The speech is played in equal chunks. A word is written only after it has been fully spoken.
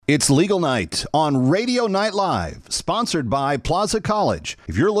It's Legal Night on Radio Night Live, sponsored by Plaza College.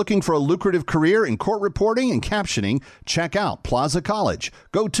 If you're looking for a lucrative career in court reporting and captioning, check out Plaza College.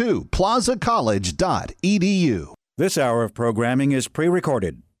 Go to plazacollege.edu. This hour of programming is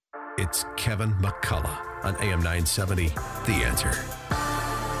pre-recorded. It's Kevin McCullough on AM 970, The Answer.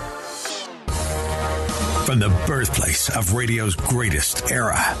 From the birthplace of radio's greatest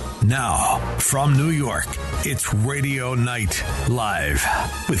era, now from New York, it's Radio Night Live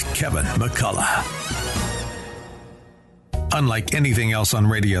with Kevin McCullough. Unlike anything else on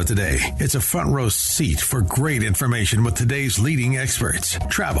radio today, it's a front row seat for great information with today's leading experts.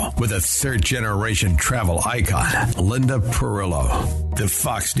 Travel with a third-generation travel icon, Linda Perillo. The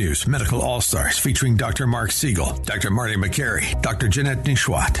Fox News Medical All-Stars featuring Dr. Mark Siegel, Dr. Marty McCary, Dr. Jeanette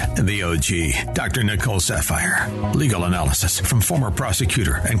Nishwat, and the OG, Dr. Nicole Sapphire. Legal analysis from former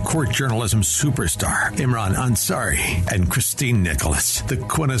prosecutor and court journalism superstar Imran Ansari and Christine Nicholas. The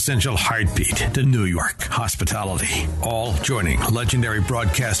quintessential heartbeat to New York hospitality. All joining legendary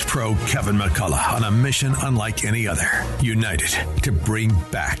broadcast pro Kevin McCullough on a mission unlike any other. United to bring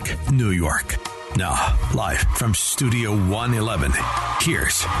back New York. Now, live from Studio 111,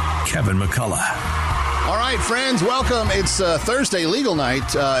 here's Kevin McCullough. All right, friends, welcome. It's Thursday Legal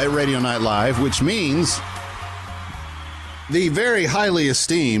Night at Radio Night Live, which means the very highly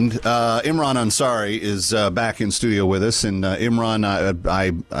esteemed Imran Ansari is back in studio with us. And Imran,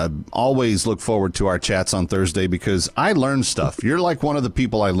 I always look forward to our chats on Thursday because I learn stuff. You're like one of the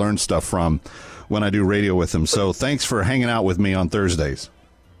people I learn stuff from when I do radio with them. So thanks for hanging out with me on Thursdays.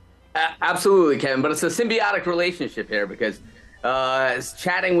 Absolutely, Kevin. But it's a symbiotic relationship here because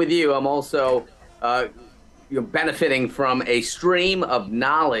chatting with you, I'm also benefiting from a stream of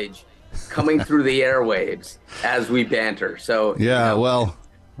knowledge coming through the airwaves as we banter. So yeah, well,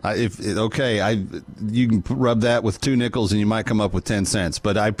 you can rub that with 2 nickels and you might come up with 10 cents.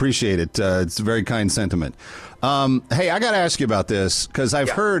 But I appreciate it. It's a very kind sentiment. Hey, I got to ask you about this because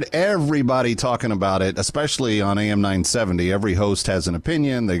I've heard everybody talking about it, especially on AM 970. Every host has an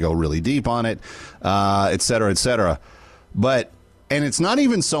opinion. They go really deep on it, et cetera, et cetera. And it's not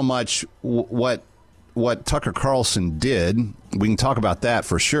even so much what Tucker Carlson did. We can talk about that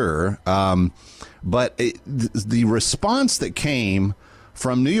for sure. But the response that came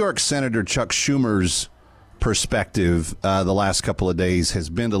from New York Senator Chuck Schumer's perspective the last couple of days has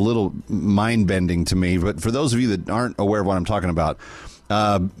been a little mind-bending to me. But for those of you that aren't aware of what I'm talking about,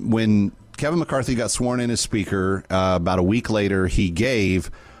 when Kevin McCarthy got sworn in as Speaker, about a week later, he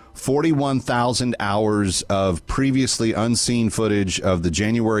gave 41,000 hours of previously unseen footage of the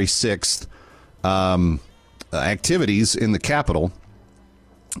January 6th activities in the Capitol.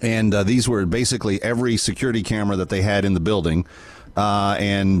 And these were basically every security camera that they had in the building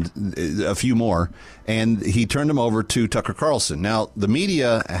and a few more. And he turned them over to Tucker Carlson. Now, the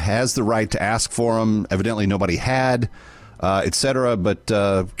media has the right to ask for them. Evidently, nobody had, et cetera. But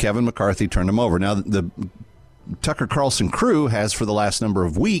Kevin McCarthy turned them over. Now, the Tucker Carlson crew has for the last number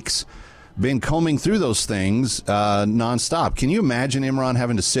of weeks been combing through those things nonstop. Can you imagine, Imran,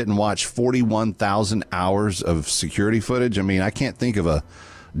 having to sit and watch 41,000 hours of security footage? I mean, I can't think of a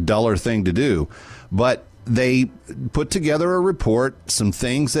duller thing to do. But they put together a report, some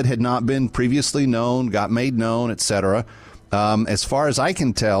things that had not been previously known, got made known, et cetera. As far as I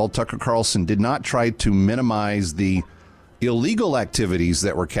can tell, Tucker Carlson did not try to minimize the illegal activities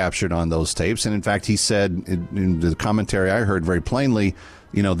that were captured on those tapes. And in fact, he said in the commentary I heard very plainly,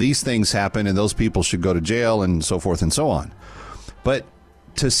 these things happen and those people should go to jail and so forth and so on. But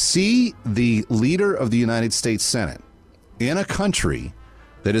to see the leader of the United States Senate in a country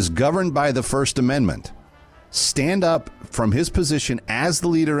that is governed by the First Amendment stand up from his position as the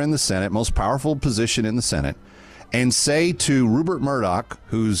leader in the Senate, most powerful position in the Senate, and say to Rupert Murdoch,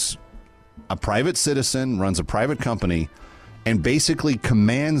 who's a private citizen, runs a private company, and basically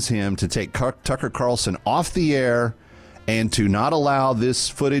commands him to take Tucker Carlson off the air and to not allow this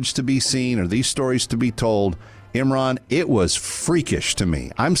footage to be seen or these stories to be told. Imran, it was freakish to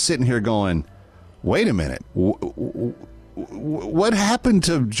me. I'm sitting here going, wait a minute. What happened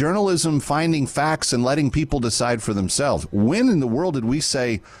to journalism finding facts and letting people decide for themselves? When in the world did we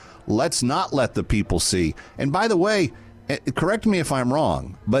say, let's not let the people see? And by the way, correct me if I'm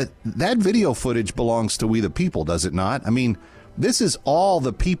wrong, but that video footage belongs to we the people, does it not? I mean, this is all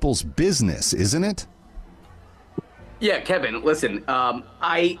the people's business, isn't it? Yeah, Kevin, listen,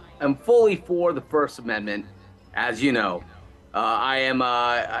 I am fully for the First Amendment, as you know.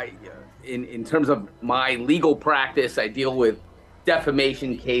 In terms of my legal practice, I deal with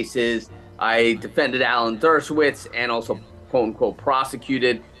defamation cases. I defended Alan Dershowitz and also, quote unquote,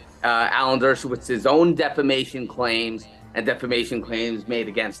 prosecuted Alan Dershowitz's own defamation claims and defamation claims made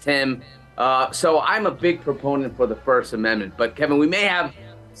against him. So I'm a big proponent for the First Amendment. But, Kevin, we may have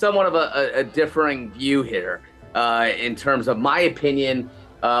somewhat of a differing view here in terms of my opinion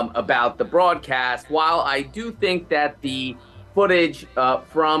about the broadcast. While I do think that the footage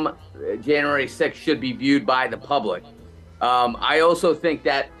from January 6th should be viewed by the public, I also think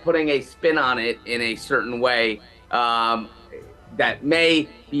that putting a spin on it in a certain way that may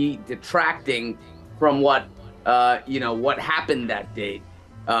be detracting from what happened that day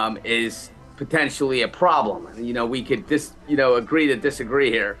is potentially a problem. We could agree to disagree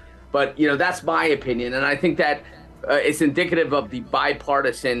here, but that's my opinion, and I think that it's indicative of the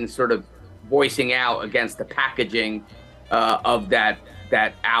bipartisan sort of voicing out against the packaging of that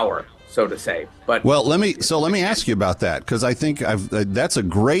hour, so to say. But let me ask you about that, because I think that's a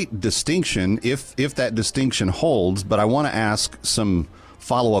great distinction if that distinction holds. But I want to ask some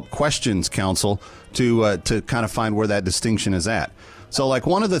follow-up questions, counsel, to kind of find where that distinction is at. So, like,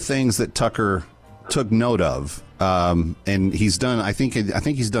 one of the things that Tucker took note of, and he's done, I think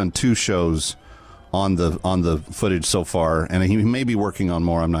he's done 2 shows on the footage so far, and he may be working on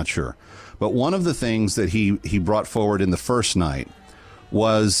more. I'm not sure. But one of the things that he brought forward in the first night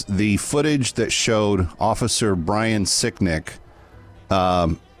was the footage that showed Officer Brian Sicknick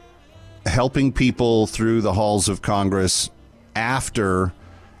helping people through the halls of Congress after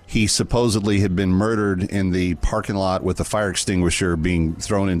he supposedly had been murdered in the parking lot with a fire extinguisher being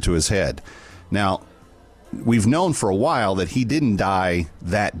thrown into his head. Now, we've known for a while that he didn't die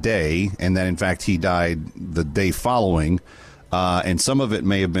that day, and that, in fact, he died the day following. And some of it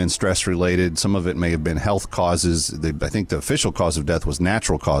may have been stress-related. Some of it may have been health causes. I think the official cause of death was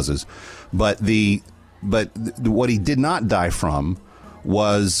natural causes. But what he did not die from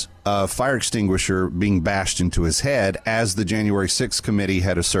was a fire extinguisher being bashed into his head, as the January 6th committee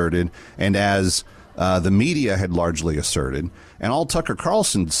had asserted, and as the media had largely asserted. And all Tucker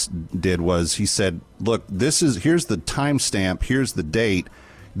Carlson did was he said, look, here's the timestamp, here's the date.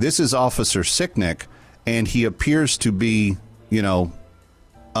 This is Officer Sicknick, and he appears to be,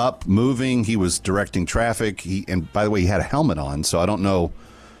 up, moving. He was directing traffic. And by the way, he had a helmet on, so I don't know,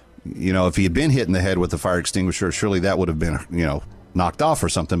 if he had been hit in the head with the fire extinguisher, surely that would have been, knocked off or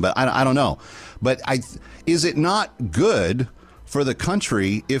something. But I don't know. But is it not good for the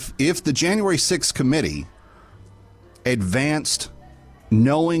country if the January 6th committee advanced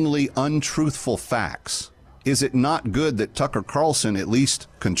knowingly untruthful facts? Is it not good that Tucker Carlson at least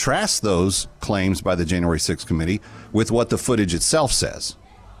contrasts those claims by the January 6th committee with what the footage itself says?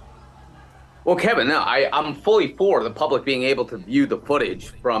 Well, Kevin, no, I'm fully for the public being able to view the footage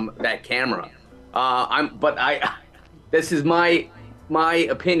from that camera. This is my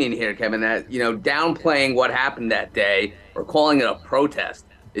opinion here, Kevin, that downplaying what happened that day or calling it a protest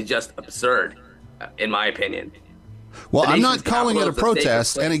is just absurd, in my opinion. Well, I'm not calling it a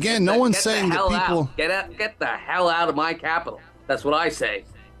protest, and again, no one's saying that people get the hell out of my capital. That's what I say.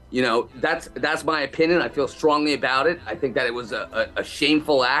 That's my opinion. I feel strongly about it. I think that it was a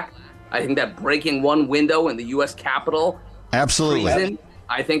shameful act. I think that breaking one window in the U.S. Capitol, absolutely, treason.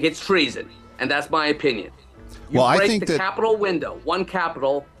 I think it's treason, and that's my opinion. I think the Capitol window, one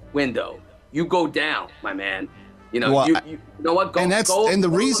Capitol window, you go down, my man. You know what? The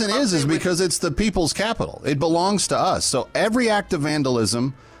reason is because it's the people's capital. It belongs to us. So every act of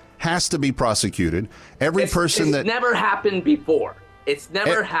vandalism has to be prosecuted. It's never happened before. It's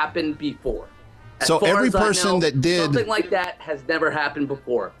never happened before. So every person that did something like that has never happened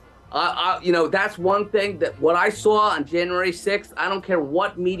before. That's one thing that what I saw on January 6th. I don't care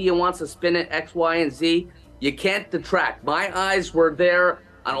what media wants to spin it X, Y, and Z. You can't detract. My eyes were there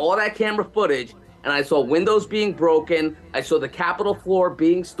on all that camera footage. And I saw windows being broken. I saw the Capitol floor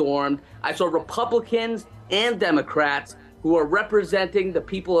being stormed. I saw Republicans and Democrats who are representing the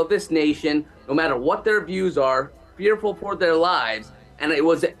people of this nation, no matter what their views are, fearful for their lives. And it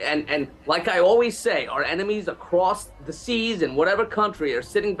was, and like I always say, our enemies across the seas in whatever country are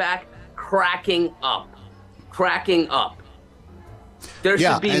sitting back, cracking up. There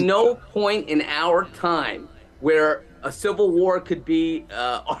should be no point in our time where a civil war could be,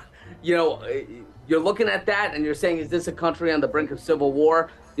 you're looking at that and you're saying, is this a country on the brink of civil war?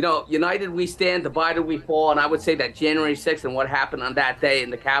 United we stand, divided we fall. And I would say that January 6th and what happened on that day in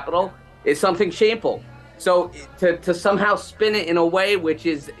the Capitol is something shameful. So to somehow spin it in a way which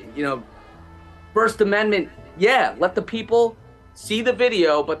is, First Amendment, let the people see the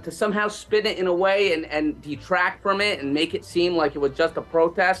video, but to somehow spin it in a way and detract from it and make it seem like it was just a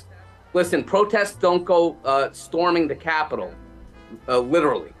protest. Listen, protests don't go storming the Capitol,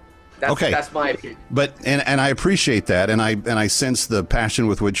 literally. That's my opinion. But and I appreciate that, and I sense the passion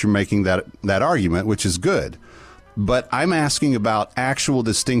with which you're making that argument, which is good. But I'm asking about actual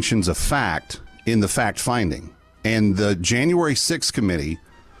distinctions of fact in the fact finding. And the January 6th committee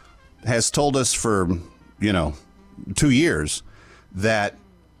has told us for, 2 years that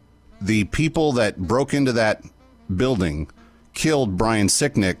the people that broke into that building killed Brian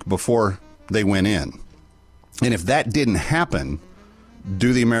Sicknick before they went in. And if that didn't happen,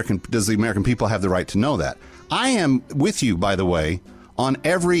 does the American people have the right to know that? I am with you, by the way, on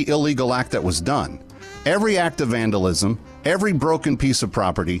every illegal act that was done. Every act of vandalism, every broken piece of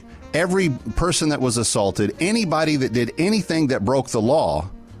property, every person that was assaulted, anybody that did anything that broke the law,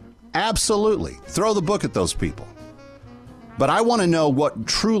 absolutely. Throw the book at those people. But I want to know what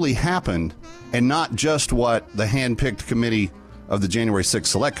truly happened and not just what the hand-picked committee of the January 6th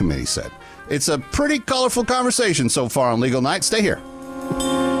Select Committee said. It's a pretty colorful conversation so far on Legal Night. Stay here.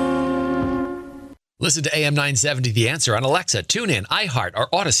 Listen to AM 970 The Answer on Alexa, TuneIn, iHeart, or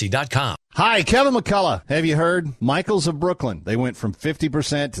Odyssey.com. Hi, Kevin McCullough. Have you heard? Michaels of Brooklyn. They went from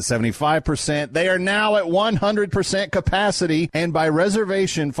 50% to 75%. They are now at 100% capacity. And by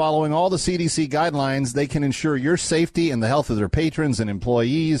reservation, following all the CDC guidelines, they can ensure your safety and the health of their patrons and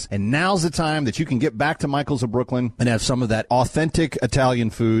employees. And now's the time that you can get back to Michaels of Brooklyn and have some of that authentic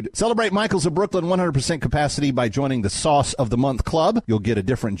Italian food. Celebrate Michaels of Brooklyn 100% capacity by joining the Sauce of the Month Club. You'll get a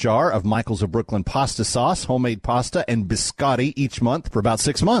different jar of Michaels of Brooklyn pasta sauce, homemade pasta, and biscotti each month for about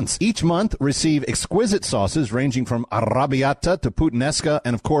 6 months. Each month, receive exquisite sauces ranging from arrabbiata to puttanesca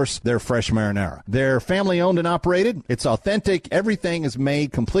and, of course, their fresh marinara. They're family-owned and operated. It's authentic. Everything is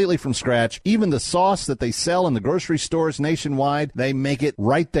made completely from scratch. Even the sauce that they sell in the grocery stores nationwide, they make it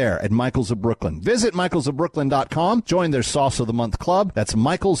right there at Michaels of Brooklyn. Visit michaelsofbrooklyn.com. Join their Sauce of the Month Club. That's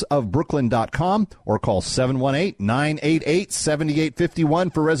michaelsofbrooklyn.com or call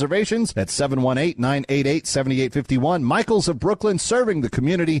 718-988-7851 for reservations. That's 718-988-7851. Michaels of Brooklyn, serving the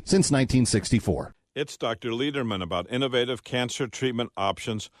community since 1964. It's Dr. Lederman about innovative cancer treatment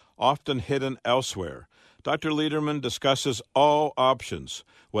options often hidden elsewhere. Dr. Lederman discusses all options,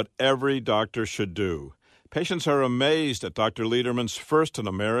 what every doctor should do. Patients are amazed at Dr. Lederman's first in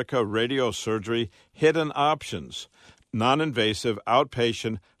America radiosurgery hidden options. Non-invasive,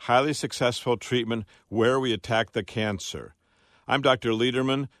 outpatient, highly successful treatment where we attack the cancer. I'm Dr.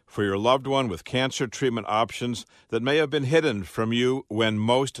 Lederman for your loved one with cancer treatment options that may have been hidden from you when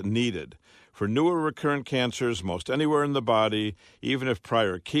most needed. For newer recurrent cancers most anywhere in the body, even if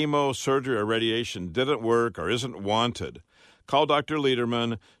prior chemo, surgery, or radiation didn't work or isn't wanted. Call Dr.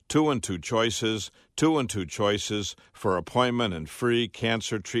 Lederman, 212 Choices, 212 Choices for appointment and free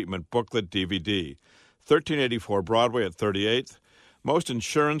cancer treatment booklet DVD. 1384 Broadway at 38th. Most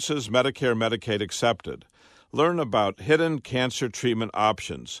insurances, Medicare, Medicaid accepted. Learn about hidden cancer treatment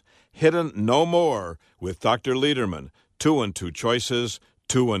options. Hidden no more with Dr. Lederman. 212 Choices,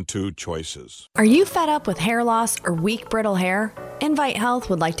 212 Choices. Are you fed up with hair loss or weak, brittle hair? Invite Health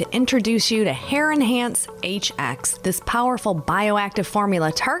would like to introduce you to Hair Enhance HX. This powerful bioactive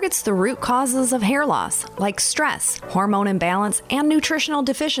formula targets the root causes of hair loss, like stress, hormone imbalance, and nutritional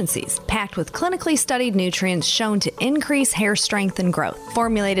deficiencies, packed with clinically studied nutrients shown to increase hair strength and growth.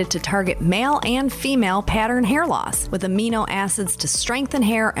 Formulated to target male and female pattern hair loss, with amino acids to strengthen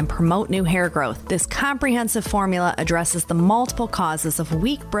hair and promote new hair growth. This comprehensive formula addresses the multiple causes of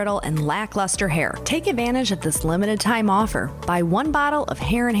weak, brittle, and lackluster hair. Take advantage of this limited time offer. Buy 1 bottle of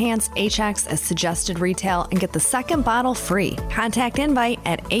Hair Enhance HX as suggested retail and get the second bottle free. Contact Invite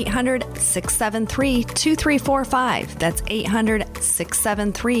at 800-673-2345. That's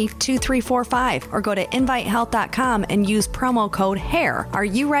 800-673-2345. Or go to invitehealth.com and use promo code HAIR. Are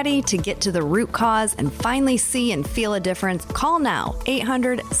you ready to get to the root cause and finally see and feel a difference? Call now,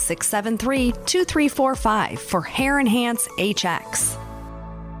 800-673-2345 for Hair Enhance HX.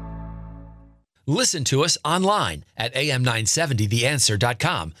 Listen to us online at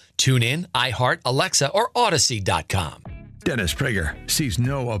am970theanswer.com. Tune in, iHeart, Alexa, or Odyssey.com. Dennis Prager sees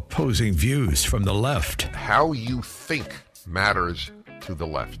no opposing views from the left. How you think matters to the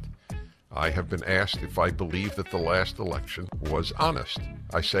left. I have been asked if I believe that the last election was honest.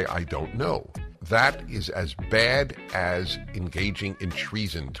 I say I don't know. That is as bad as engaging in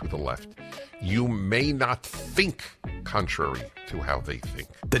treason to the left. You may not think contrary to how they think.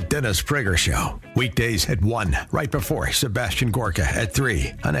 The Dennis Prager Show. Weekdays at 1, right before Sebastian Gorka at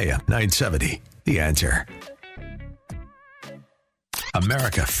 3 on AM 970. The Answer.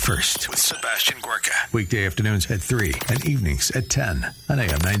 America First with Sebastian Gorka. Weekday afternoons at 3 and evenings at 10 on AM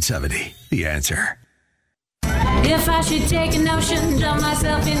 970. The Answer. If I should take a notion, dump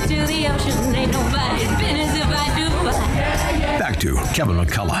myself into the ocean, ain't nobody's business if I do. Back to Kevin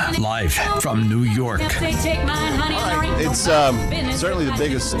McCullough, live from New York. It's certainly the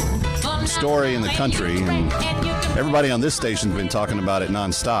biggest story in the country, and everybody on this station's been talking about it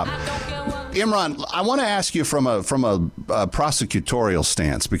nonstop. Imran, I want to ask you from a prosecutorial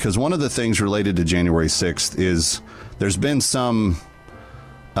stance, because one of the things related to January 6th is there's been some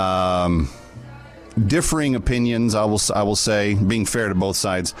differing opinions, I will say, being fair to both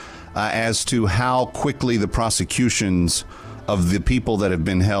sides, as to how quickly the prosecutions of the people that have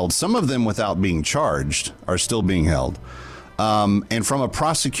been held, some of them without being charged, are still being held. And from a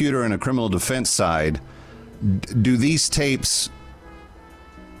prosecutor and a criminal defense side, do these tapes,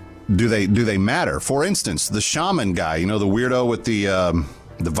 do they matter? For instance, the shaman guy, the weirdo with the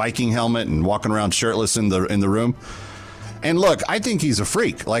Viking helmet and walking around shirtless in the room. And look, I think he's a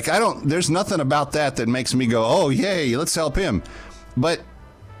freak. Like, there's nothing about that makes me go, oh, yay, let's help him. But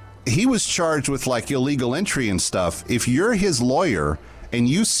he was charged with like illegal entry and stuff. If you're his lawyer and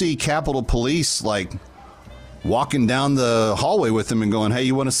you see Capitol Police like walking down the hallway with him and going, hey,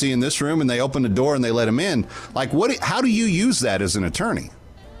 you want to see in this room? And they open the door and they let him in. Like, how do you use that as an attorney?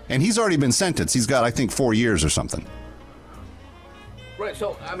 And he's already been sentenced. He's got, I think, 4 years or something. Right.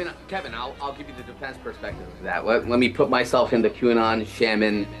 So, I mean, Kevin, I'll give you the defense perspective of that. Let me put myself in the QAnon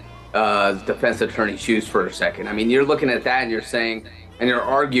shaman defense attorney shoes for a second. I mean, you're looking at that and you're saying, and you're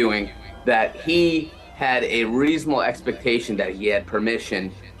arguing that he had a reasonable expectation that he had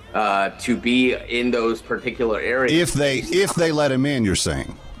permission to be in those particular areas. If they let him in, you're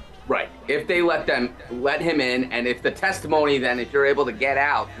saying. Right. If they let him in, and if the testimony, then if you're able to get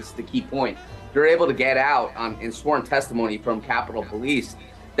out, this is the key point. If you're able to get out in sworn testimony from Capitol Police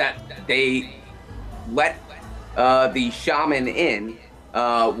that they let the shaman in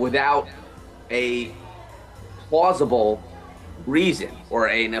without a plausible reason, or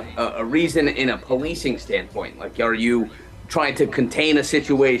a reason in a policing standpoint. Like, are you trying to contain a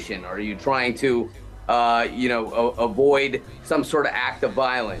situation? Are you trying to, avoid some sort of act of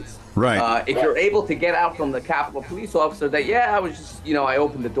violence? Right. If you're able to get out from the Capitol Police officer that, I was just, I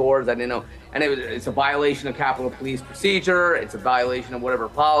opened the doors, I didn't know, and it's a violation of Capitol Police procedure, it's a violation of whatever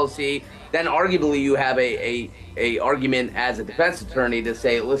policy, then arguably you have a argument as a defense attorney to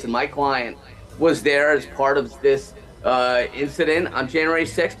say, listen, my client was there as part of this incident on January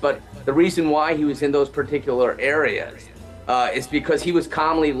 6th, but the reason why he was in those particular areas is because he was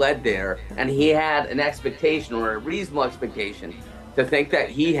calmly led there, and he had an expectation, or a reasonable expectation, to think that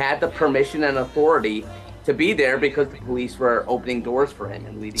he had the permission and authority to be there because the police were opening doors for him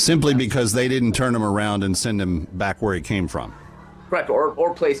and leading simply because they didn't turn him around and send him back where he came from. Correct,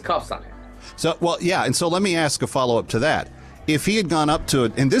 or place cuffs on him. So, well, yeah, and so let me ask a follow-up to that. If he had gone up to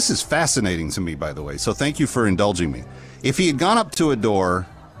it, and this is fascinating to me, by the way, so thank you for indulging me. If he had gone up to a door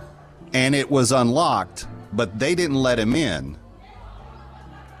and it was unlocked, but they didn't let him in,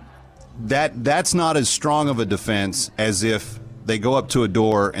 that's not as strong of a defense as if they go up to a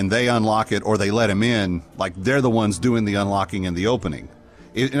door and they unlock it, or they let him in, like they're the ones doing the unlocking and the opening.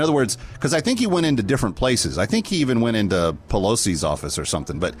 In other words, because I think he went into different places. I think he even went into Pelosi's office or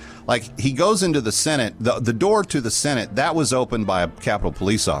something. But like, he goes into the Senate, the door to the Senate, that was opened by a Capitol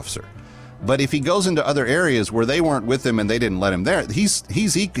Police officer. But if he goes into other areas where they weren't with him and they didn't let him there, he's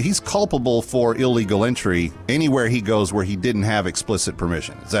culpable for illegal entry anywhere he goes where he didn't have explicit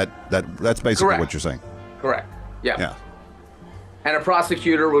permission. Is that's basically Correct. What you're saying? Correct. Yeah. Yeah. And a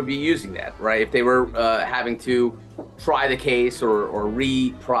prosecutor would be using that, right? If they were having to try the case or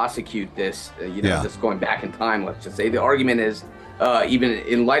re-prosecute this, just going back in time, let's just say. The argument is, even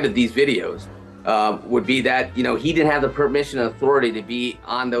in light of these videos, would be that, he didn't have the permission and authority to be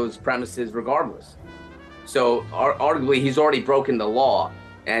on those premises regardless. So arguably, he's already broken the law.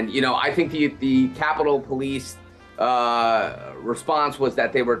 And, I think the Capitol Police response was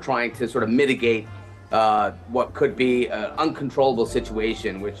that they were trying to sort of mitigate what could be an uncontrollable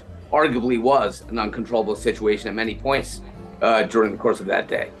situation, which arguably was an uncontrollable situation at many points during the course of that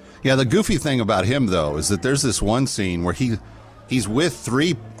day. Yeah, the goofy thing about him, though, is that there's this one scene where he's with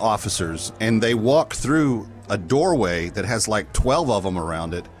 3 officers, and they walk through a doorway that has like 12 of them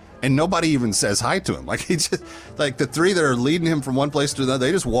around it, and nobody even says hi to him. Like, he just, like, the 3 that are leading him from one place to another,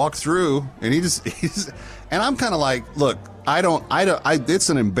 they just walk through, and he's and I'm kind of like, look, it's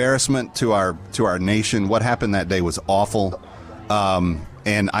an embarrassment to our nation. What happened that day was awful.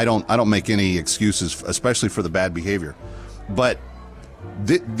 And I don't make any excuses, especially for the bad behavior. But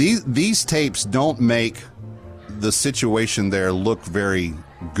these tapes don't make the situation there look very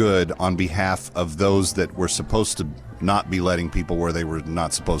good on behalf of those that were supposed to not be letting people where they were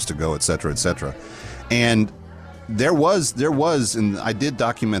not supposed to go, et cetera, et cetera. And there was, and I did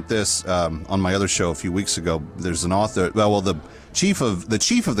document this on my other show a few weeks ago. There's an author, the chief of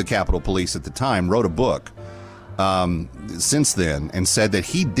the Capitol Police at the time wrote a book since then and said that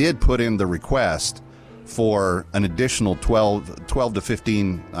he did put in the request for an additional 12 to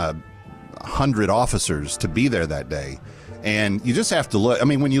 1,500 officers to be there that day. And you just have to look. I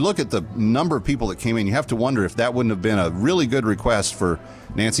mean, when you look at the number of people that came in, you have to wonder if that wouldn't have been a really good request for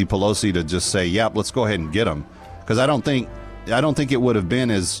Nancy Pelosi to just say, "Yep, let's go ahead and get them," because I don't think it would have been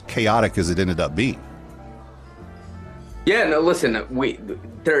as chaotic as it ended up being. Yeah, no, listen,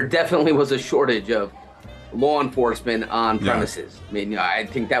 there definitely was a shortage of law enforcement on premises. Yeah. I mean, I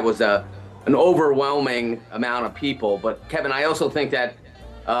think that was an overwhelming amount of people. But Kevin, I also think that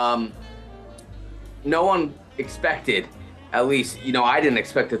no one expected. At least, I didn't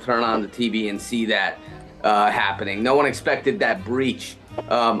expect to turn on the TV and see that happening. No one expected that breach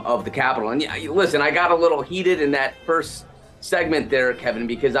of the Capitol. And listen, I got a little heated in that first segment there, Kevin,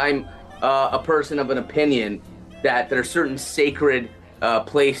 because I'm a person of an opinion that there are certain sacred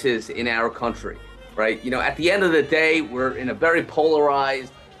places in our country, right? At the end of the day, we're in a very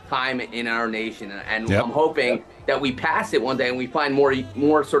polarized time in our nation. And yep. I'm hoping that we pass it one day and we find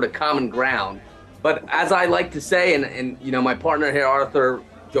more sort of common ground. But as I like to say, and my partner here, Arthur,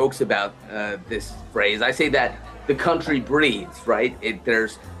 jokes about this phrase, I say that the country breathes, right?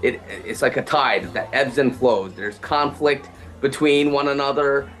 It's like a tide that ebbs and flows. There's conflict between one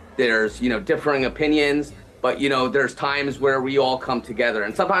another. There's, differing opinions. But, there's times where we all come together.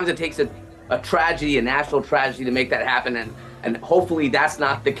 And sometimes it takes a tragedy, a national tragedy, to make that happen. And hopefully that's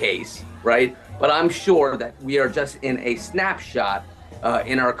not the case, right? But I'm sure that we are just in a snapshot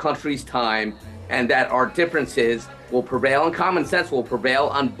in our country's time, and that our differences will prevail and common sense will prevail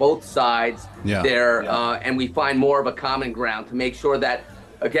on both sides there. And we find more of a common ground to make sure that,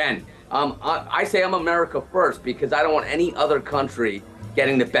 again, I say I'm America first because I don't want any other country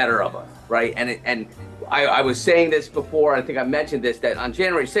getting the better of us, right? And I was saying this before, I think I mentioned this, that on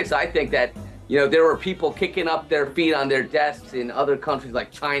January 6th, I think that, there were people kicking up their feet on their desks in other countries like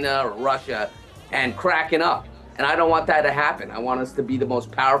China or Russia and cracking up. And I don't want that to happen. I want us to be the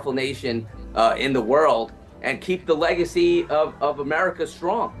most powerful nation in the world and keep the legacy of America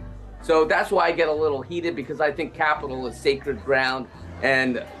strong. So that's why I get a little heated, because I think Capitol is sacred ground,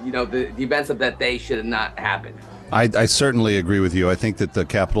 and the events of that day should not happen. I certainly agree with you. I think that the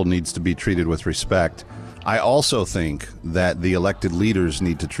Capitol needs to be treated with respect. I also think that the elected leaders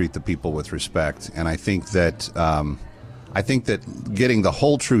need to treat the people with respect, and I think that getting the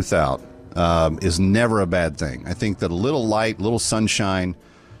whole truth out is never a bad thing. I think that a little light, little sunshine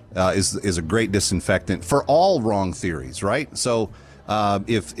is a great disinfectant for all wrong theories, right? So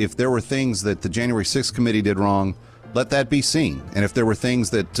if there were things that the January 6th committee did wrong, let that be seen. And if there were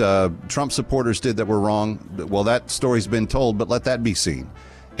things that Trump supporters did that were wrong, well, that story's been told, but let that be seen.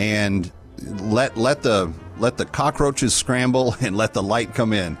 And let the cockroaches scramble and let the light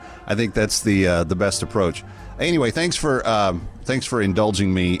come in. I think that's the best approach. Anyway, thanks for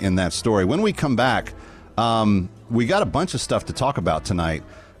indulging me in that story. When we come back, we got a bunch of stuff to talk about tonight.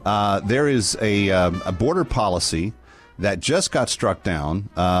 There is a border policy that just got struck down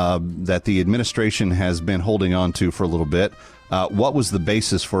that the administration has been holding on to for a little bit. What was the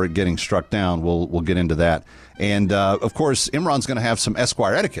basis for it getting struck down? We'll get into that. And, of course, Imran's going to have some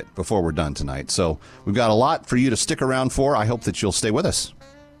Esquire etiquette before we're done tonight. So we've got a lot for you to stick around for. I hope that you'll stay with us.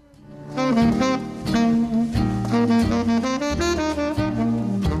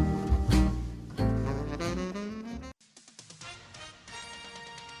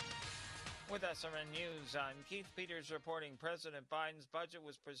 With SRN News, I'm Keith Peters reporting President Biden's budget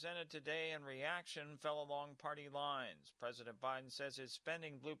was presented today and reaction fell along party lines. President Biden says his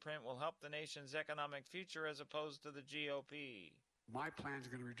spending blueprint will help the nation's economic future as opposed to the GOP. My plan is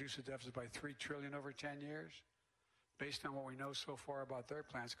going to reduce the deficit by $3 trillion over 10 years. Based on what we know so far about their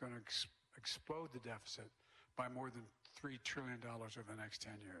plan, it's going to explode the deficit by more than $3 trillion over the next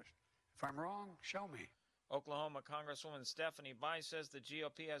 10 years. If I'm wrong, show me. Oklahoma Congresswoman Stephanie Bice says the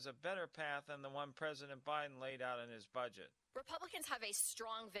GOP has a better path than the one President Biden laid out in his budget. Republicans have a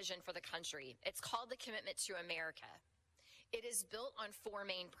strong vision for the country. It's called the Commitment to America. It is built on four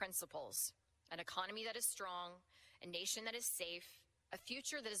main principles: an economy that is strong, a nation that is safe, a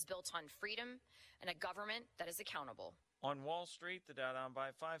future that is built on freedom, and a government that is accountable. On Wall Street, the Dow down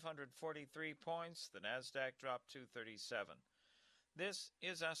by 543 points. The NASDAQ dropped 237. This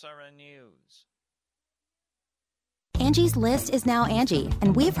is SRN News. Angie's List is now Angie,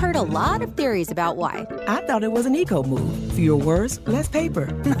 and we've heard a lot of theories about why. I thought it was an eco move. Fewer words, less paper.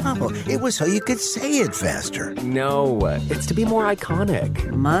 No, it was so you could say it faster. No, it's to be more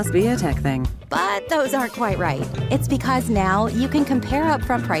iconic. Must be a tech thing. But those aren't quite right. It's because now you can compare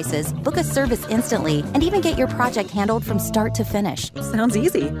upfront prices, book a service instantly, and even get your project handled from start to finish. Sounds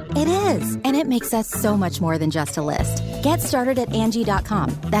easy. It is, and it makes us so much more than just a list. Get started at Angie.com.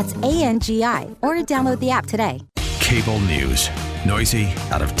 That's ANGI, or download the app today. Cable news. Noisy,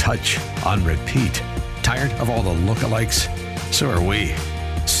 out of touch, on repeat. Tired of all the lookalikes? So are we.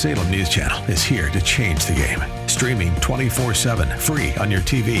 Salem News Channel is here to change the game. Streaming 24/7, free on your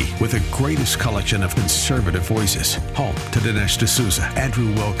TV with the greatest collection of conservative voices. Home to Dinesh D'Souza,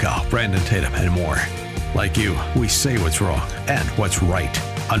 Andrew Wilkow, Brandon Tatum, and more. Like you, we say what's wrong and what's right.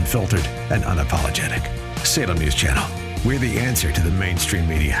 Unfiltered and unapologetic. Salem News Channel. We're the answer to the mainstream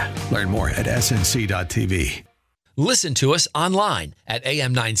media. Learn more at snc.tv. Listen to us online at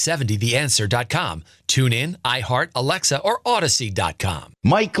am970theanswer.com. Tune in, iHeart, Alexa, or Odyssey.com.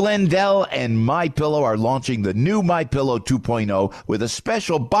 Mike Lindell and MyPillow are launching the new MyPillow 2.0 with a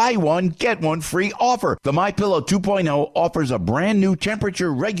special buy one, get one free offer. The MyPillow 2.0 offers a brand new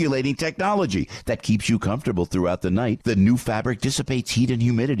temperature regulating technology that keeps you comfortable throughout the night. The new fabric dissipates heat and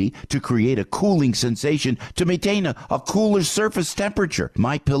humidity to create a cooling sensation to maintain a cooler surface temperature.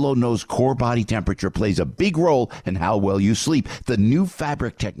 MyPillow knows core body temperature plays a big role in how well you sleep. The new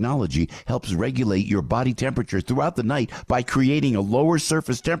fabric technology helps regulate your body temperature throughout the night by creating a lower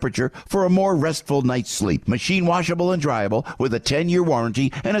surface temperature for a more restful night's sleep. Machine washable and dryable with a 10-year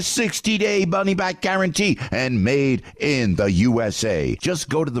warranty and a 60-day money-back guarantee, and made in the USA. Just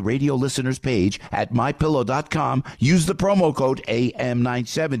go to the radio listeners page at mypillow.com, use the promo code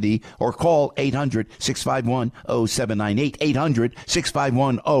AM970, or call 800-651-0798,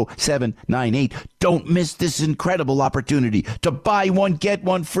 800-651-0798. Don't miss this incredible opportunity to buy one, get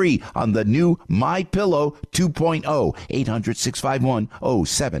one free on the new MyPillow 2.0,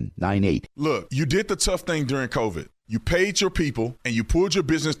 800-651-0798. Look, you did the tough thing during COVID. You paid your people and you pulled your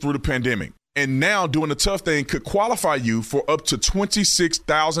business through the pandemic. And now doing the tough thing could qualify you for up to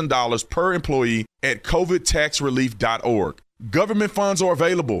 $26,000 per employee at covidtaxrelief.org. Government funds are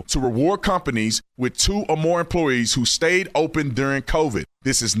available to reward companies with 2 or more employees who stayed open during COVID.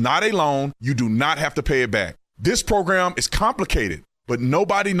 This is not a loan. You do not have to pay it back. This program is complicated, but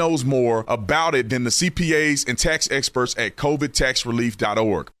nobody knows more about it than the CPAs and tax experts at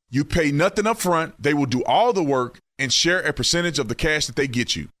covidtaxrelief.org. You pay nothing up front. They will do all the work and share a percentage of the cash that they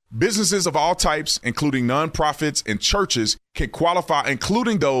get you. Businesses of all types, including nonprofits and churches, can qualify,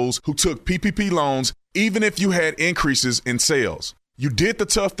 including those who took PPP loans, even if you had increases in sales. You did the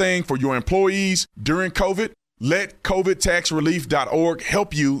tough thing for your employees during COVID. Let covidtaxrelief.org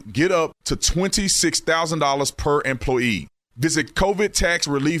help you get up to $26,000 per employee. Visit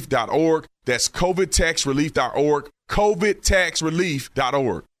covidtaxrelief.org. That's covidtaxrelief.org.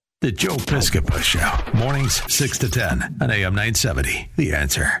 covidtaxrelief.org. The Joe Piscopo Show. Mornings 6 to 10 on AM 970. The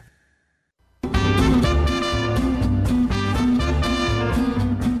Answer.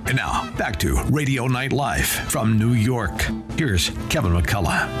 And now, back to Radio Night Live from New York. Here's Kevin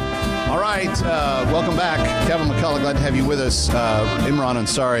McCullough. All right, welcome back. Kevin McCullough, glad to have you with us. Imran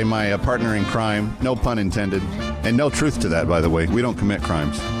Ansari, my partner in crime. No pun intended. And no truth to that, by the way. We don't commit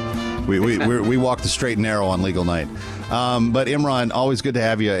crimes. We walk the straight and narrow on legal night. But Imran, always good to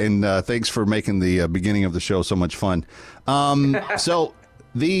have you, and thanks for making the beginning of the show so much fun. So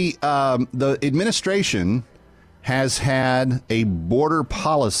the administration has had a border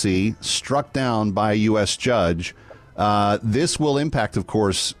policy struck down by a U.S. judge. This will impact, of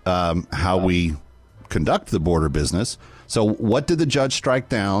course, how we conduct the border business. So what did the judge strike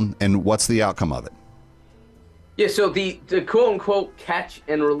down, and what's the outcome of it? Yeah, so the quote-unquote catch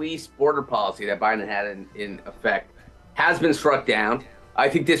and release border policy that Biden had in effect has been struck down. I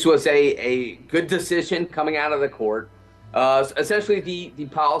think this was a good decision coming out of the court. Essentially, the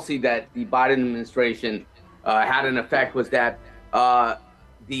policy that the Biden administration had in effect was that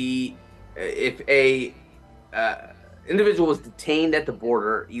if a individual was detained at the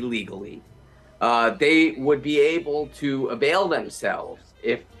border illegally, they would be able to avail themselves,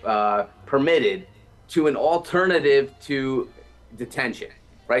 if permitted, to an alternative to detention,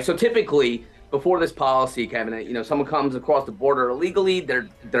 right? So typically, before this policy, Kevin, someone comes across the border illegally,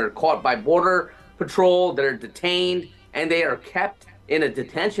 they're caught by Border Patrol, they're detained, and they are kept in a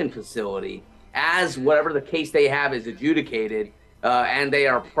detention facility as whatever the case they have is adjudicated, and they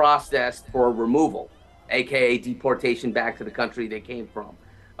are processed for removal, aka deportation back to the country they came from.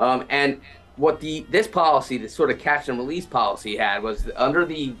 And what this policy, this sort of catch and release policy, had was under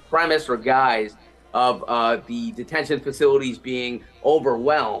the premise or guise of the detention facilities being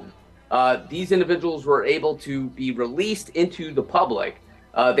overwhelmed, these individuals were able to be released into the public.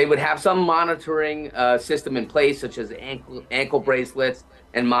 They would have some monitoring system in place, such as ankle bracelets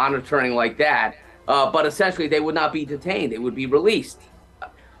and monitoring like that. But essentially, they would not be detained. They would be released.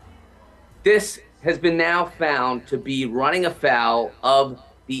 This has been now found to be running afoul of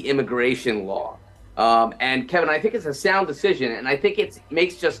the immigration law. And Kevin, I think it's a sound decision, and I think it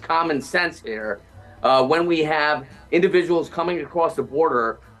makes just common sense here when we have individuals coming across the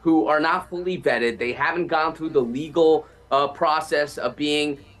border who are not fully vetted. They haven't gone through the legal process of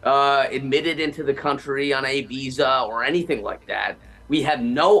being admitted into the country on a visa or anything like that. We have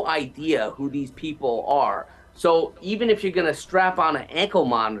no idea who these people are. So even if you're going to strap on an ankle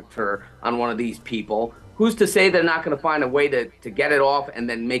monitor on one of these people, who's to say they're not going to find a way to get it off and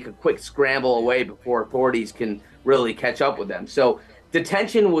then make a quick scramble away before authorities can really catch up with them? So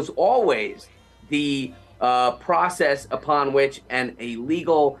detention was always the process upon which an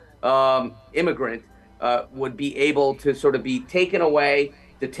illegal immigrant would be able to sort of be taken away,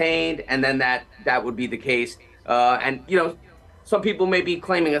 detained, and then that would be the case. And, you know, some people may be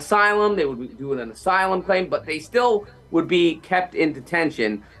claiming asylum. They would be doing an asylum claim, but they still would be kept in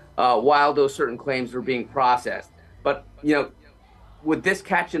detention while those certain claims are being processed. But, you know, with this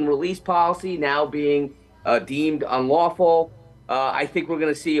catch and release policy now being deemed unlawful, I think we're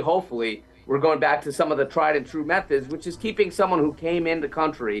going to see, hopefully, we're going back to some of the tried and true methods, which is keeping someone who came in the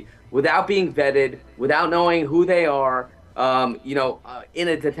country without being vetted, without knowing who they are, in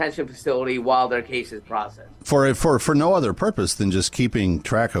a detention facility while their case is processed. For no other purpose than just keeping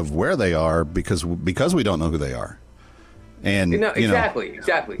track of where they are because we don't know who they are. And exactly.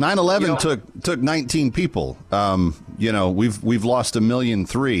 9/11 took 19 people. We've lost 1.3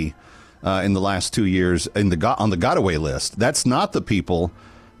 million in the last 2 years on the Gotaway list. That's not the people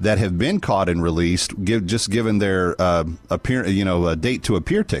that have been caught and released, just given their a date to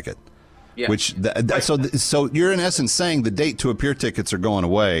appear ticket. Yeah. So you're in essence saying the date to appear tickets are going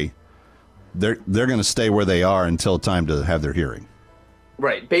away. They're going to stay where they are until time to have their hearing.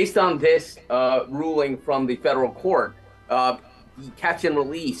 Right. Based on this ruling from the federal court, the catch and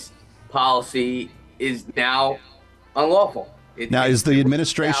release policy is now unlawful. Is the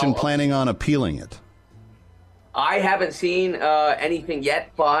administration planning on appealing it? I haven't seen anything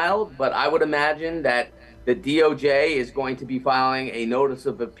yet filed, but I would imagine that the DOJ is going to be filing a notice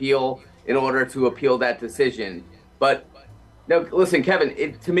of appeal in order to appeal that decision. But no, listen,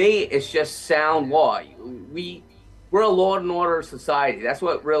 Kevin, to me, it's just sound law. We're a law and order society. That's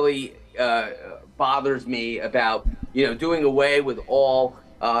what really bothers me about, doing away with all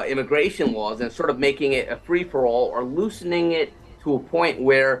immigration laws and sort of making it a free-for-all or loosening it to a point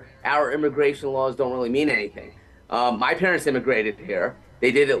where our immigration laws don't really mean anything. My parents immigrated here.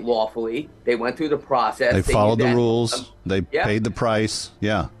 They did it lawfully. They went through the process. They followed the rules. They paid the price.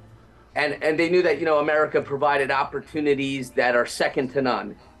 Yeah. And they knew that, America provided opportunities that are second to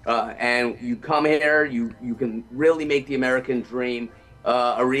none. And you come here, you can really make the American dream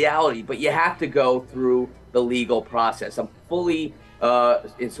a reality, but you have to go through the legal process. I'm fully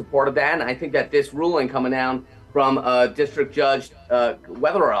in support of that. And I think that this ruling coming down from District Judge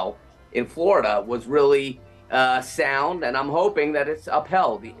Wetherell in Florida was really sound, and I'm hoping that it's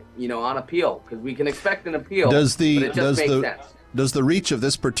upheld, on appeal, because we can expect an appeal. Does Does the reach of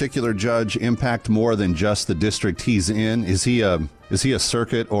this particular judge impact more than just the district he's in? Is he a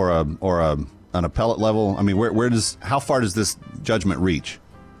circuit or an appellate level? I mean, how far does this judgment reach?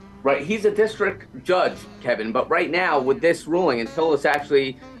 Right, he's a district judge, Kevin. But right now, with this ruling, until it's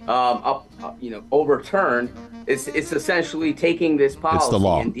actually overturned, it's essentially taking this policy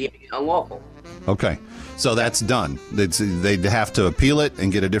and deeming it unlawful. Okay, so that's done. They'd have to appeal it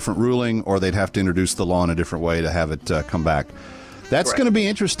and get a different ruling, or they'd have to introduce the law in a different way to have it come back. That's going to be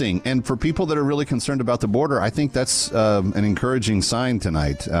interesting. And for people that are really concerned about the border, I think that's an encouraging sign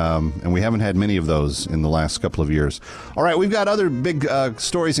tonight. And we haven't had many of those in the last couple of years. All right, we've got other big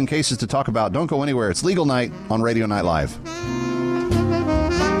stories and cases to talk about. Don't go anywhere. It's Legal Night on Radio Night Live.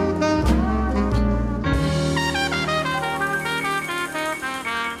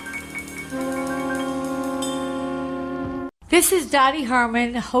 This is Dottie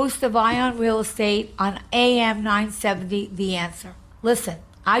Herman, host of Ion Real Estate on AM 970, The Answer. Listen,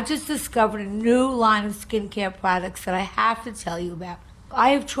 I just discovered a new line of skincare products that I have to tell you about. I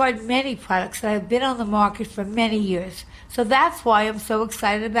have tried many products that have been on the market for many years, so that's why I'm so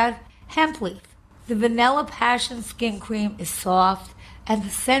excited about Hemp Leaf. The Vanilla Passion Skin Cream is soft, and the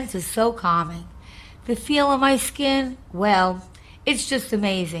scent is so calming. The feel of my skin, well, it's just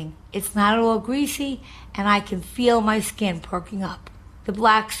amazing. It's not at all greasy, and I can feel my skin perking up. The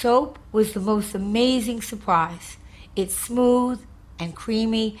black soap was the most amazing surprise. It's smooth and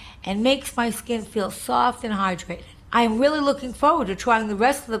creamy and makes my skin feel soft and hydrated. I am really looking forward to trying the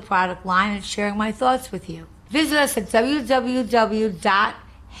rest of the product line and sharing my thoughts with you. Visit us at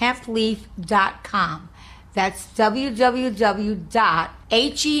www.hempleaf.com. That's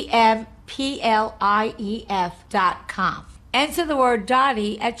www.hempleaf.com. Enter the word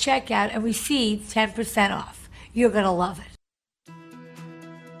Dottie at checkout and receive 10% off. You're going to love it.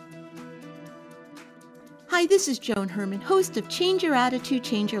 Hi, this is Joan Herman, host of Change Your Attitude,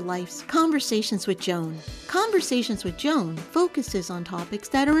 Change Your Life's Conversations with Joan. Conversations with Joan focuses on topics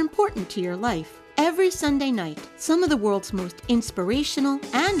that are important to your life. Every Sunday night, some of the world's most inspirational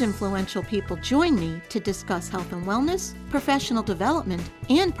and influential people join me to discuss health and wellness, professional development,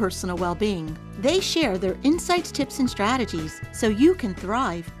 and personal well-being. They share their insights, tips, and strategies so you can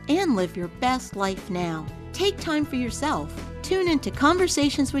thrive and live your best life now. Take time for yourself. Tune into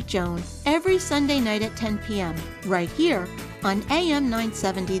Conversations with Joan every Sunday night at 10 p.m. right here on AM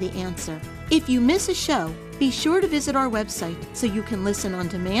 970 The Answer. If you miss a show, be sure to visit our website so you can listen on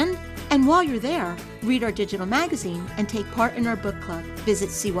demand. And while you're there, read our digital magazine and take part in our book club. Visit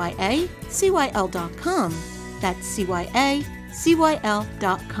CYACYL.com. That's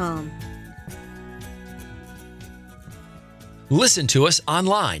CYACYL.com. Listen to us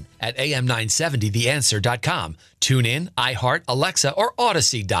online at am970theanswer.com. Tune in, iHeart, Alexa, or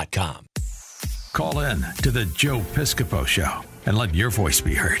Odyssey.com. Call in to the Joe Piscopo Show and let your voice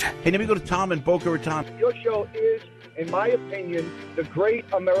be heard. Hey, let me go to Tom in Boca Raton. Your show is, in my opinion, the great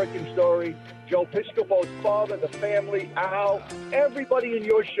American story. Joe Piscopo's father, the family, Al, everybody in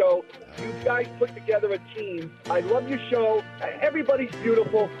your show. You guys put together a team. I love your show. Everybody's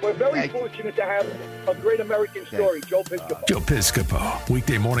beautiful. We're very fortunate to have a great American story. Joe Piscopo. Joe Piscopo,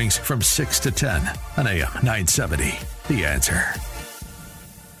 weekday mornings from 6 to 10 on AM 970. The Answer.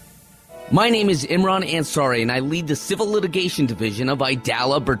 My name is Imran Ansari, and I lead the Civil Litigation Division of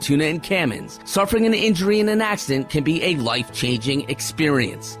Idala, Bertuna, & Kamins. Suffering an injury in an accident can be a life-changing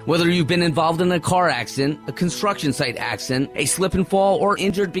experience. Whether you've been involved in a car accident, a construction site accident, a slip and fall, or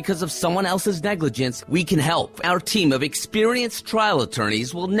injured because of someone else's negligence, we can help. Our team of experienced trial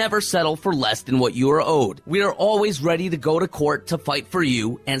attorneys will never settle for less than what you are owed. We are always ready to go to court to fight for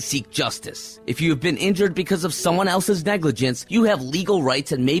you and seek justice. If you have been injured because of someone else's negligence, you have legal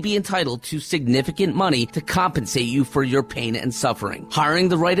rights and may be entitled to significant money to compensate you for your pain and suffering. Hiring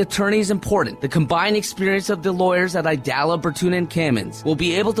the right attorney is important. The combined experience of the lawyers at Idala, Bertuna, & Kamins will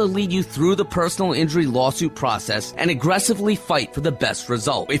be able to lead you through the personal injury lawsuit process and aggressively fight for the best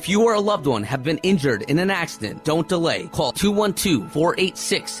result. If you or a loved one have been injured in an accident, don't delay. Call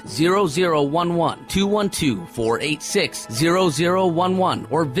 212-486-0011, 212-486-0011,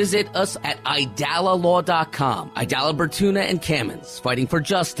 or visit us at idalalaw.com. Idala, Bertuna, & Kamins, fighting for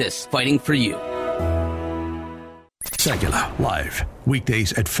justice, fighting for you. Secular, live,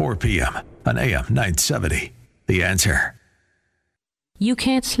 weekdays at 4 p.m. on AM 970. The Answer. You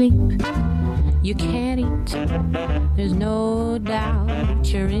can't sleep, you can't eat, there's no doubt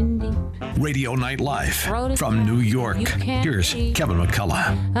you're in deep. Radio Night Live from New York. Here's Kevin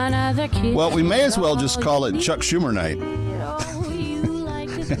McCullough. Another kid. Well, we may as well just call it Chuck Schumer night.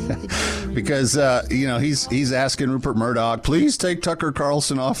 Because, he's asking Rupert Murdoch, please take Tucker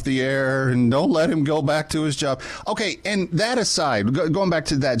Carlson off the air and don't let him go back to his job. Okay, and that aside, going back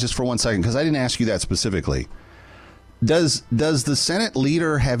to that just for 1 second, because I didn't ask you that specifically. Does the Senate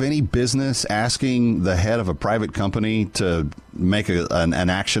leader have any business asking the head of a private company to make an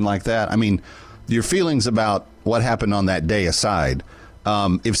action like that? I mean, your feelings about what happened on that day aside,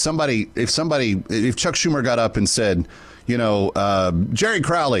 if Chuck Schumer got up and said, Jerry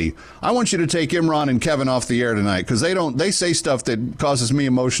Crowley, I want you to take Imran and Kevin off the air tonight because they say stuff that causes me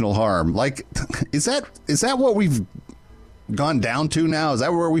emotional harm. Like, is that what we've gone down to now? Is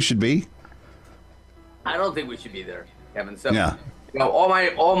that where we should be? I don't think we should be there, Kevin. So, yeah. All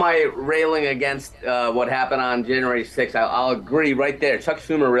my railing against what happened on January 6th, I'll agree right there. Chuck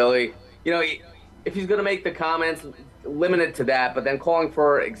Schumer really, if he's going to make the comments, limit it to that, but then calling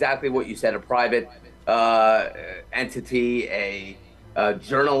for exactly what you said, a private entity, a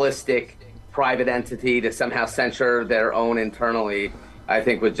journalistic private entity to somehow censure their own internally, I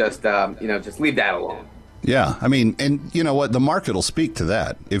think would just leave that alone. Yeah, I mean, and you know what? The market will speak to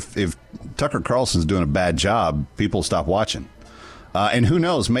that. If Tucker Carlson's doing a bad job, people stop watching. And who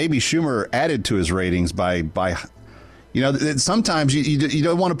knows? Maybe Schumer added to his ratings by sometimes you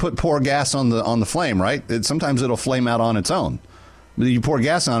don't want to put pour gas on the flame, right? Sometimes it'll flame out on its own. You pour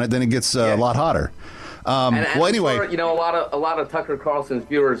gas on it, then it gets a lot hotter. Anyway, sure, a lot of Tucker Carlson's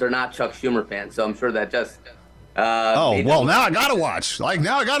viewers are not Chuck Schumer fans, so I'm sure that just Now I got to watch. Now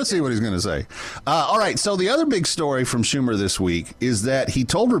I got to see what he's going to say. All right. So the other big story from Schumer this week is that he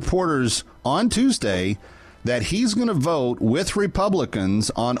told reporters on Tuesday that he's going to vote with Republicans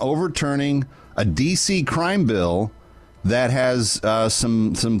on overturning a D.C. crime bill that has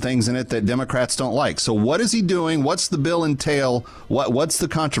some things in it that Democrats don't like. So what is he doing? What's the bill entail? What's the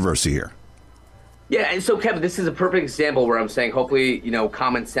controversy here? Yeah, and so, Kevin, this is a perfect example where I'm saying hopefully,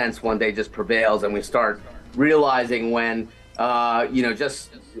 common sense one day just prevails and we start realizing when,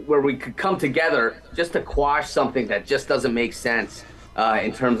 just where we could come together just to quash something that just doesn't make sense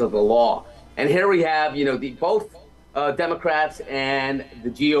in terms of the law. And here we have, both Democrats and the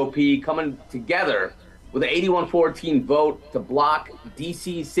GOP coming together with an 81-14 vote to block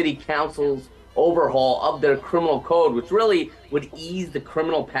D.C. City Council's overhaul of their criminal code, which really would ease the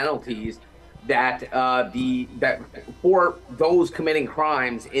criminal penalties that for those committing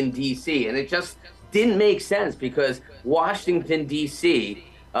crimes in D.C. And it just didn't make sense because Washington, D.C.,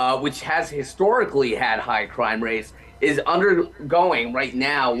 which has historically had high crime rates, is undergoing right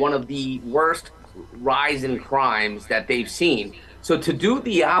now one of the worst rise in crimes that they've seen. So to do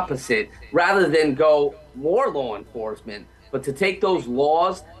the opposite, rather than go more law enforcement, but to take those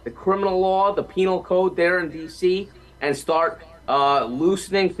laws, the criminal law, the penal code there in D.C., and start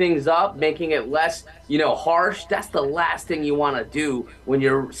loosening things up, making it less, harsh, that's the last thing you want to do when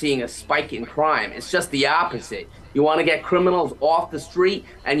you're seeing a spike in crime. It's just the opposite. You want to get criminals off the street,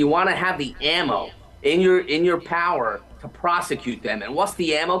 and you want to have the ammo in your power to prosecute them. And what's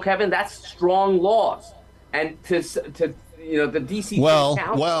the ammo, Kevin? That's strong laws. And to the D.C. Well,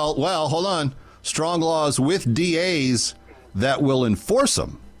 hold on. Strong laws with DAs that will enforce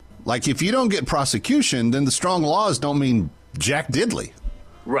them. Like if you don't get prosecution, then the strong laws don't mean Jack Diddley.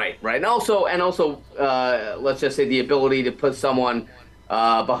 Right. And also, let's just say the ability to put someone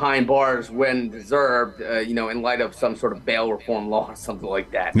behind bars when deserved, in light of some sort of bail reform law or something like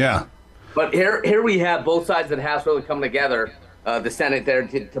that. Yeah. But here we have both sides of the House really coming together, the Senate there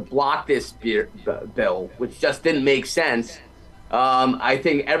to block this bill, which just didn't make sense. I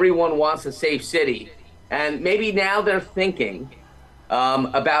think everyone wants a safe city, and maybe now they're thinking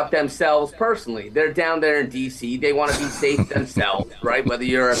about themselves personally. They're down there in D.C. They want to be safe themselves, right? Whether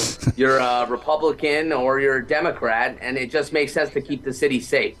you're a Republican or you're a Democrat, and it just makes sense to keep the city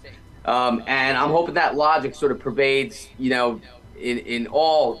safe. And I'm hoping that logic sort of pervades, in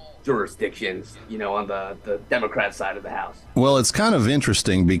all jurisdictions, on the Democrat side of the House. Well, it's kind of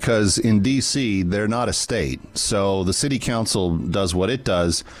interesting because in D.C. they're not a state, so the city council does what it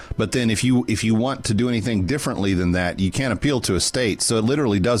does. But then if you want to do anything differently than that, you can't appeal to a state. So it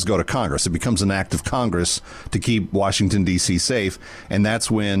literally does go to Congress. It becomes an act of Congress to keep Washington, D.C. safe, and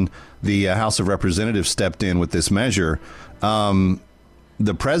that's when the House of Representatives stepped in with this measure.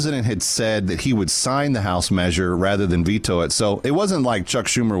 The president had said that he would sign the House measure rather than veto it. So it wasn't like Chuck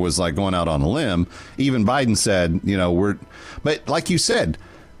Schumer was like going out on a limb. Even Biden said, but like you said,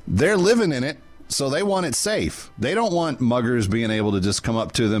 they're living in it. So they want it safe. They don't want muggers being able to just come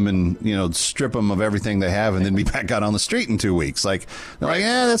up to them and, strip them of everything they have and then be back out on the street in 2 weeks. They're like,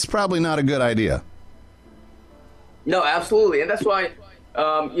 that's probably not a good idea. No, absolutely. And that's why,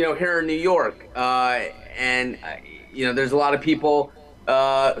 here in New York, there's a lot of people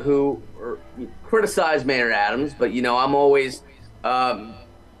who criticize Mayor Adams, but I'm always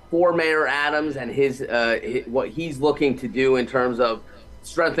for Mayor Adams and his what he's looking to do in terms of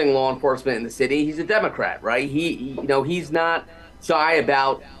strengthening law enforcement in the city. He's a Democrat, right? He's not shy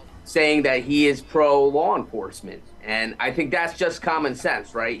about saying that he is pro law enforcement, and I think that's just common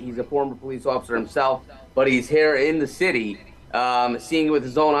sense, right? He's a former police officer himself, but he's here in the city, seeing it with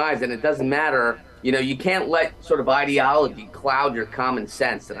his own eyes, and it doesn't matter. You can't let sort of ideology cloud your common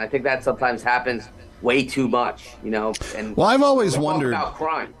sense. And I think that sometimes happens way too much, And well, I've always wondered about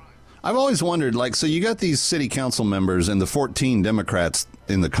crime. I've always wondered, so you got these city council members and the 14 Democrats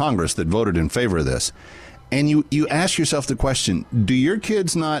in the Congress that voted in favor of this. And you ask yourself the question, do your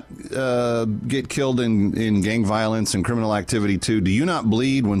kids not get killed in gang violence and criminal activity too? Do you not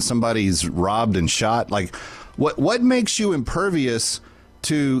bleed when somebody's robbed and shot? What makes you impervious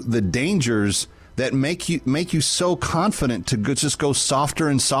to the dangers that make you so confident to just go softer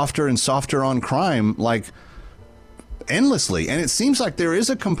and softer and softer on crime, endlessly? And it seems like there is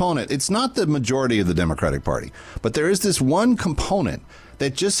a component. It's not the majority of the Democratic Party, but there is this one component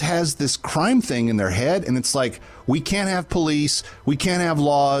that just has this crime thing in their head. And it's like, we can't have police. We can't have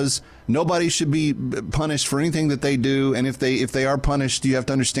laws. Nobody should be punished for anything that they do. And if they are punished, you have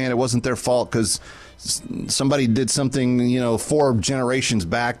to understand it wasn't their fault because somebody did something, 4 generations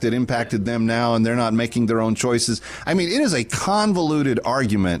back that impacted them now, and they're not making their own choices. I mean, it is a convoluted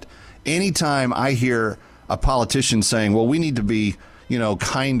argument anytime I hear a politician saying, well, we need to be,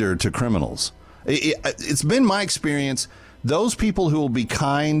 kinder to criminals. It's been my experience, those people who will be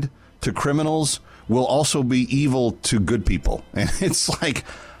kind to criminals will also be evil to good people. And it's like,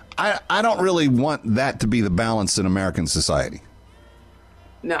 I don't really want that to be the balance in American society.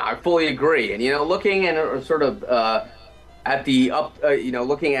 No, I fully agree. And, looking and sort of at the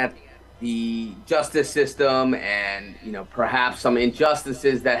looking at the justice system and, perhaps some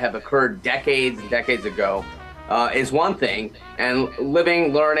injustices that have occurred decades and decades ago is one thing. And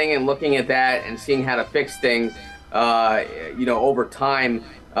living, learning, and looking at that and seeing how to fix things, over time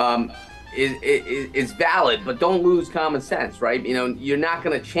is valid. But don't lose common sense, right? You're not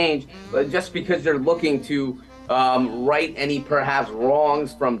going to change just because you're looking to right any perhaps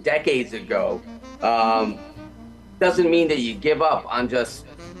wrongs from decades ago. Doesn't mean that you give up on just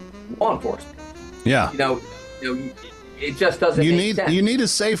law enforcement. Yeah. It just doesn't make sense. You need a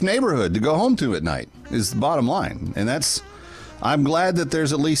safe neighborhood to go home to at night is the bottom line. And I'm glad that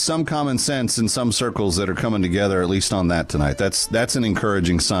there's at least some common sense in some circles that are coming together, at least on that tonight. That's an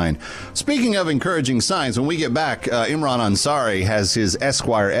encouraging sign. Speaking of encouraging signs, when we get back, Imran Ansari has his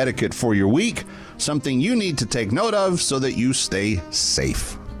Esquire etiquette for your week, something you need to take note of so that you stay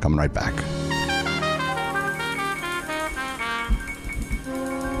safe. Coming right back.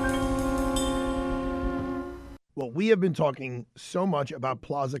 Well, we have been talking so much about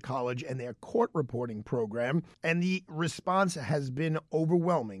Plaza College and their court reporting program, and the response has been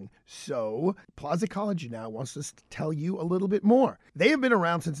overwhelming. So Plaza College now wants us to tell you a little bit more. They have been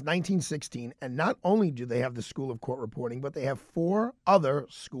around since 1916, and not only do they have the School of Court Reporting, but they have 4 other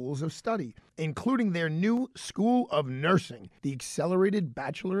schools of study, including their new School of Nursing. The Accelerated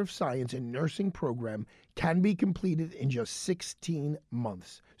Bachelor of Science in Nursing program can be completed in just 16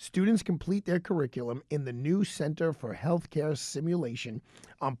 months. Students complete their curriculum in the new Center for Healthcare Simulation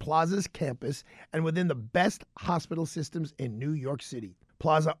on Plaza's campus and within the best hospital systems in New York City.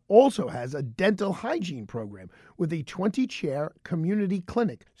 Plaza also has a dental hygiene program with a 20-chair community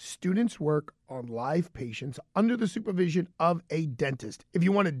clinic. Students work on live patients under the supervision of a dentist. If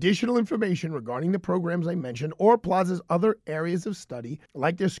you want additional information regarding the programs I mentioned or Plaza's other areas of study,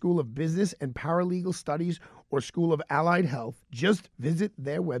 like their School of Business and Paralegal Studies or School of Allied Health, just visit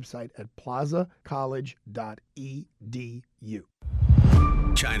their website at plazacollege.edu.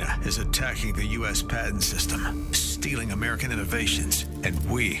 China is attacking the U.S. patent system, stealing American innovations, and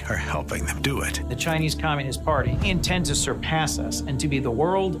we are helping them do it. The Chinese Communist Party intends to surpass us and to be the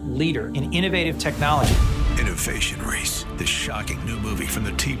world leader in innovative technology. Innovation Race, the shocking new movie from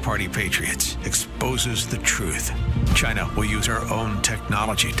the Tea Party Patriots, exposes the truth. China will use our own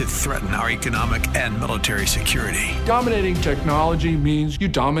technology to threaten our economic and military security. Dominating technology means you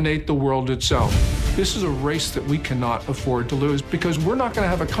dominate the world itself. This is a race that we cannot afford to lose because we're not going to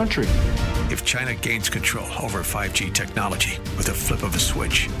have a country. If China gains control over 5G technology with a flip of a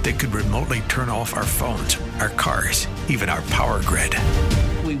switch, they could remotely turn off our phones, our cars, even our power grid.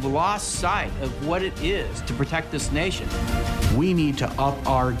 We've lost sight of what it is to protect this nation. We need to up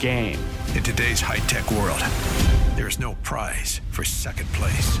our game. In today's high-tech world, there's no prize for second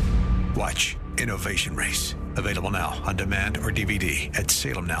place. Watch Innovation Race. Available now on demand or DVD at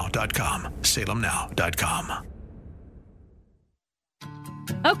salemnow.com. salemnow.com.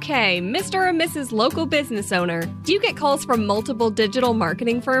 Okay, Mr. or Mrs. Local Business Owner, do you get calls from multiple digital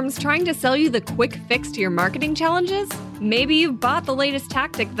marketing firms trying to sell you the quick fix to your marketing challenges? Maybe you've bought the latest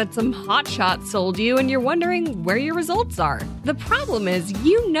tactic that some hotshot sold you and you're wondering where your results are. The problem is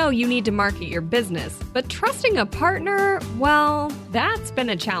you know you need to market your business, but trusting a partner, well, that's been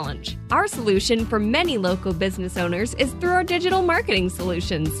a challenge. Our solution for many local business owners is through our digital marketing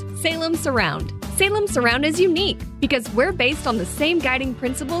solutions, Salem Surround. Salem Surround is unique because we're based on the same guiding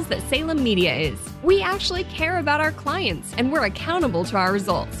principles that Salem Media is. We actually care about our clients and we're accountable to our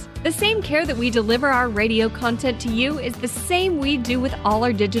results. The same care that we deliver our radio content to you is the same we do with all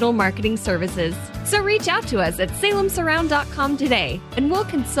our digital marketing services. So reach out to us at salemsurround.com today and we'll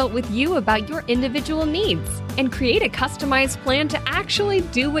consult with you about your individual needs and create a customized plan to actually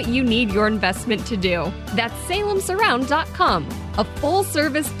do what you need your investment to do. That's salemsurround.com, a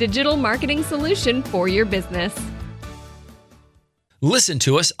full-service digital marketing solution for your business. Listen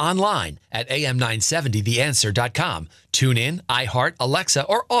to us online at am970theanswer.com. Tune in, iHeart, Alexa,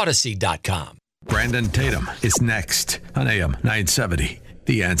 or Odyssey.com. Brandon Tatum is next on AM 970.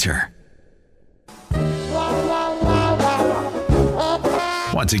 The Answer.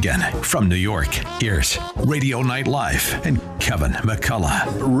 Once again, from New York, here's Radio Night Live and Kevin McCullough.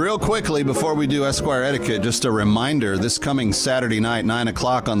 Real quickly, before we do Esquire Etiquette, just a reminder, this coming Saturday night, 9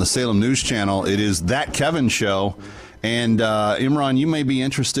 o'clock on the Salem News Channel, it is That Kevin Show. And Imran, you may be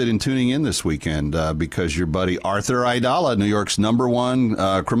interested in tuning in this weekend because your buddy Arthur Aidala, New York's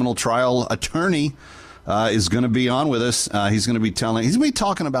 #1 criminal trial attorney, is going to be on with us. He's going to be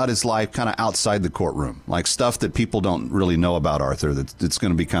talking about his life kind of outside the courtroom, like stuff that people don't really know about Arthur. That's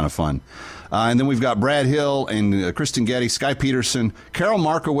going to be kind of fun. And then we've got Brad Hill and Kristen Getty, Sky Peterson, Carol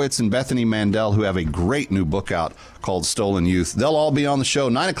Markowitz, and Bethany Mandel, who have a great new book out called Stolen Youth. They'll all be on the show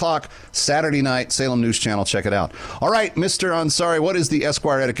 9 o'clock Saturday night, Salem News Channel. Check it out. All right, Mr. Ansari, what is the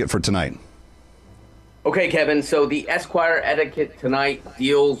Esquire etiquette for tonight? Okay, Kevin. So the Esquire etiquette tonight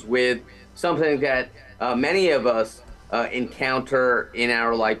deals with something that many of us encounter in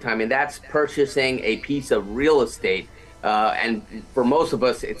our lifetime, and that's purchasing a piece of real estate. And for most of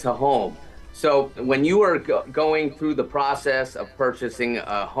us, it's a home. So when you are going through the process of purchasing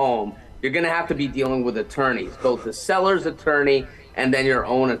a home, you're going to have to be dealing with attorneys, both the seller's attorney and then your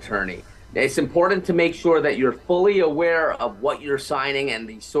own attorney. It's important to make sure that you're fully aware of what you're signing and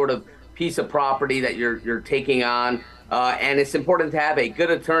the sort of piece of property that you're taking on. And it's important to have a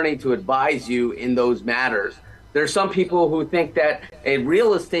good attorney to advise you in those matters. There's some people who think that a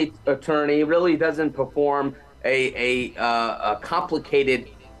real estate attorney really doesn't perform a complicated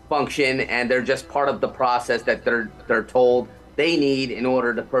function, and they're just part of the process that they're told they need in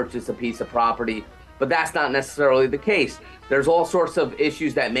order to purchase a piece of property. But that's not necessarily the case. There's all sorts of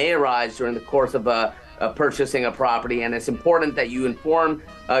issues that may arise during the course of purchasing a property, and it's important that you inform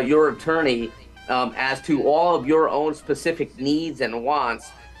your attorney as to all of your own specific needs and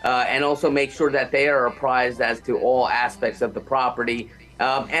wants, and also make sure that they are apprised as to all aspects of the property.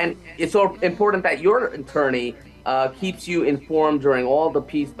 And it's so important that your attorney keeps you informed during all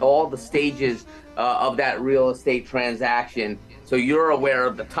the stages of that real estate transaction, so you're aware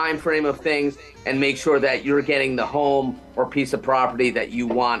of the time frame of things and make sure that you're getting the home or piece of property that you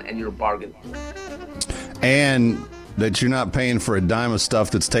want and you're bargaining. And that you're not paying for a dime of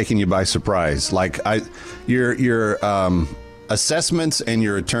stuff that's taking you by surprise. Like your assessments and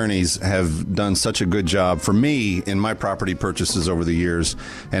your attorneys have done such a good job for me in my property purchases over the years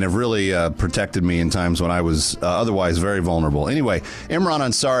and have really protected me in times when I was otherwise very vulnerable. Anyway, Imran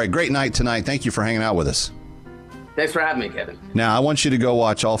Ansari, great night tonight. Thank you for hanging out with us. Thanks for having me, Kevin. Now, I want you to go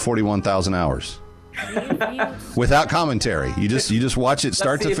watch all 41,000 hours. Without commentary. You just watch it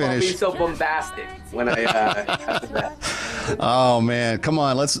start to finish. Let's see if I'll be so bombastic when I after that. Oh man, come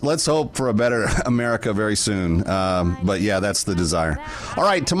on. Let's hope for a better America very soon. But yeah, that's the desire. All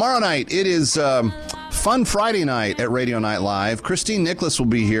right, tomorrow night it is Fun Friday night at Radio Night Live. Christine Nicholas will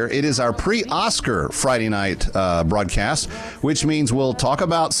be here. It is our pre-Oscar Friday night broadcast, which means we'll talk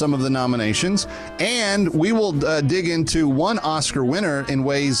about some of the nominations, and we will dig into one Oscar winner in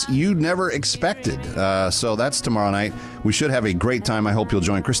ways you never expected. So that's tomorrow night. We should have a great time. I hope you'll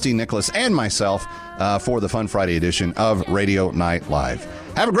join Christine Nicholas and myself for the Fun Friday edition of Radio Night Live.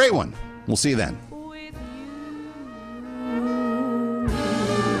 Have a great one. We'll see you then.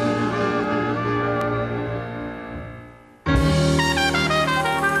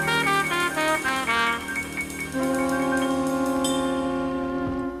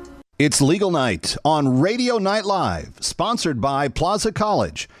 It's Legal Night on Radio Night Live, sponsored by Plaza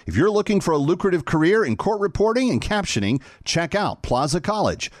College. If you're looking for a lucrative career in court reporting and captioning, check out Plaza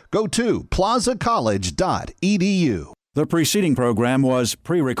College. Go to plazacollege.edu. The preceding program was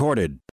pre-recorded.